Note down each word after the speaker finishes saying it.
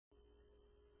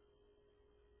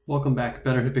Welcome back,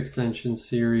 Better Hip Extension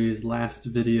Series, last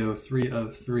video 3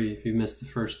 of 3. If you missed the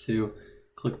first two,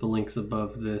 click the links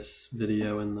above this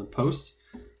video in the post.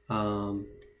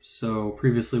 So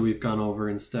previously we've gone over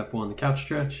in step 1 the couch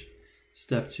stretch.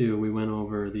 Step 2 we went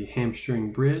over the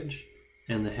hamstring bridge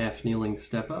and the half kneeling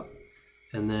step up.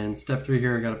 And then step 3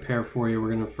 here I got a pair for you.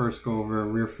 We're going to first go over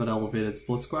rear foot elevated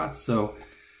split squats. So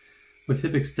with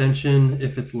hip extension,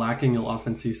 if it's lacking, you'll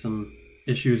often see some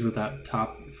issues with that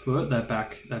top foot, that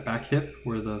back hip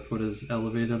where the foot is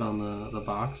elevated on the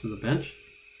box or the bench,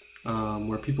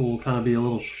 where people will kind of be a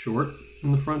little short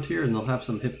in the front here and they'll have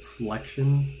some hip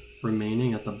flexion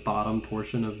remaining at the bottom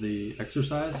portion of the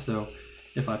exercise. So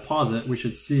if I pause it, we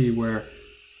should see where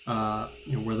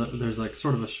there's like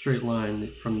sort of a straight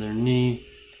line from their knee,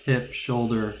 hip,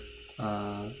 shoulder,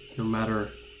 no matter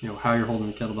how you're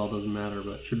holding the kettlebell, doesn't matter,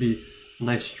 but it should be a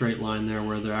nice straight line there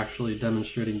where they're actually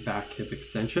demonstrating back hip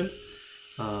extension,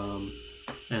 and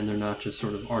they're not just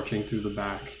sort of arching through the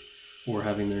back or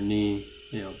having their knee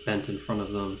bent in front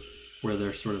of them where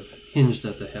they're sort of hinged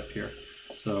at the hip here.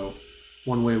 So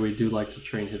one way we do like to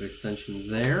train hip extension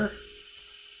there.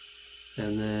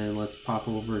 And then let's pop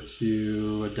over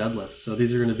to a deadlift. So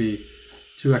these are going to be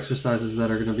two exercises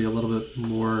that are going to be a little bit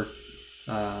more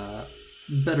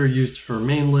better used for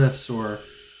main lifts or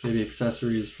maybe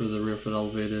accessories for the rear foot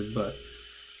elevated, but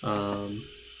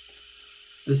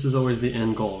this is always the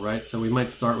end goal, right? So we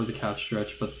might start with the couch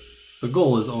stretch, but the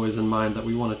goal is always in mind that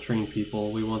we want to train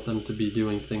people. We want them to be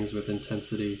doing things with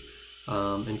intensity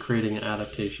and creating an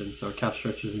adaptation. So a couch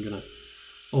stretch isn't going to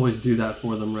always do that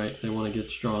for them, right? They want to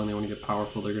get strong, they want to get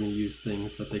powerful, they're going to use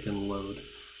things that they can load.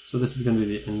 So this is going to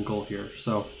be the end goal here.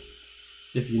 So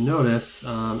if you notice,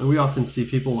 and we often see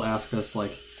people ask us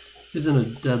like, isn't a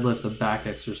deadlift a back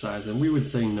exercise? And we would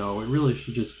say no, it really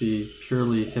should just be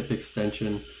purely hip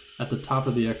extension. At the top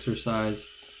of the exercise,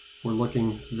 we're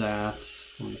looking that,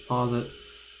 let me pause it,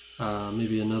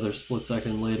 maybe another split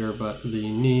second later, but the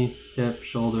knee, hip,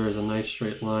 shoulder is a nice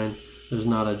straight line. There's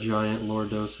not a giant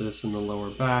lordosis in the lower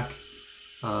back,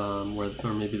 or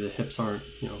maybe the hips aren't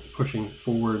pushing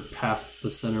forward past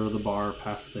the center of the bar,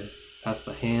 past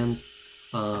the hands,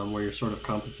 where you're sort of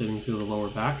compensating through the lower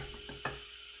back.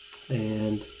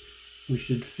 And we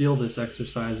should feel this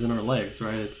exercise in our legs,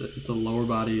 right? It's a lower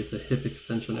body, it's a hip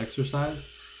extension exercise.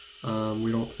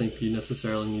 We don't think you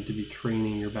necessarily need to be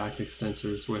training your back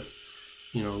extensors with,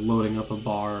 loading up a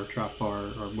bar or trap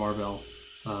bar or barbell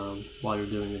while you're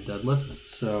doing a deadlift.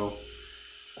 So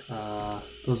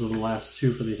those are the last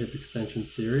two for the hip extension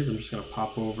series. I'm just going to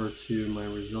pop over to my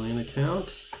Resilient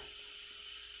account,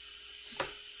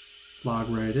 log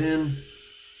right in.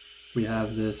 We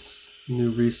have this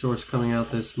new resource coming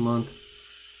out this month.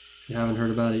 If you haven't heard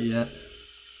about it yet,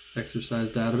 exercise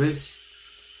database.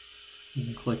 You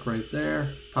can click right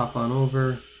there, pop on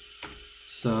over.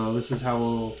 So this is how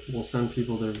we'll send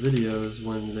people their videos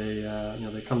when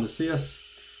they come to see us,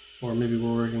 or maybe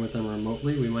we're working with them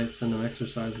remotely. We might send them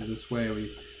exercises this way.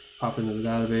 We pop into the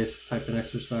database, type in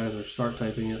exercise, or start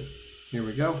typing it. Here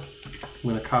we go. I'm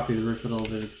going to copy the rear foot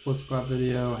elevated split squat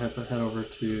video, head over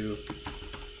to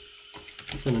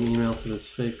send an email to this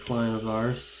fake client of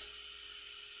ours.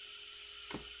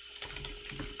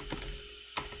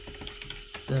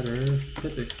 Better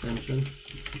hip extension.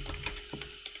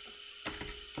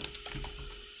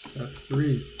 Step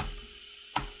 3.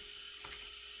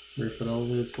 Rear foot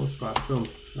elevated split squat. Boom.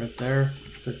 Right there.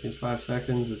 Took me 5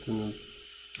 seconds. It's in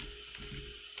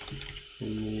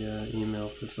the email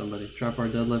for somebody. Trap bar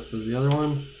deadlift was the other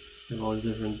one. We have all these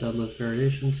different deadlift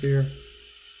variations here.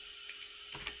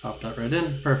 Pop that right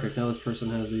in. Perfect. Now this person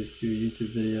has these two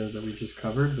YouTube videos that we just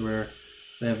covered where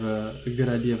they have a good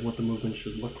idea of what the movement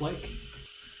should look like.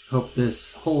 Hope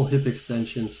this whole hip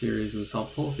extension series was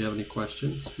helpful. If you have any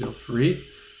questions, feel free.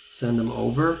 Send them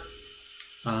over.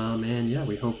 And yeah,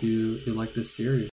 we hope you like this series.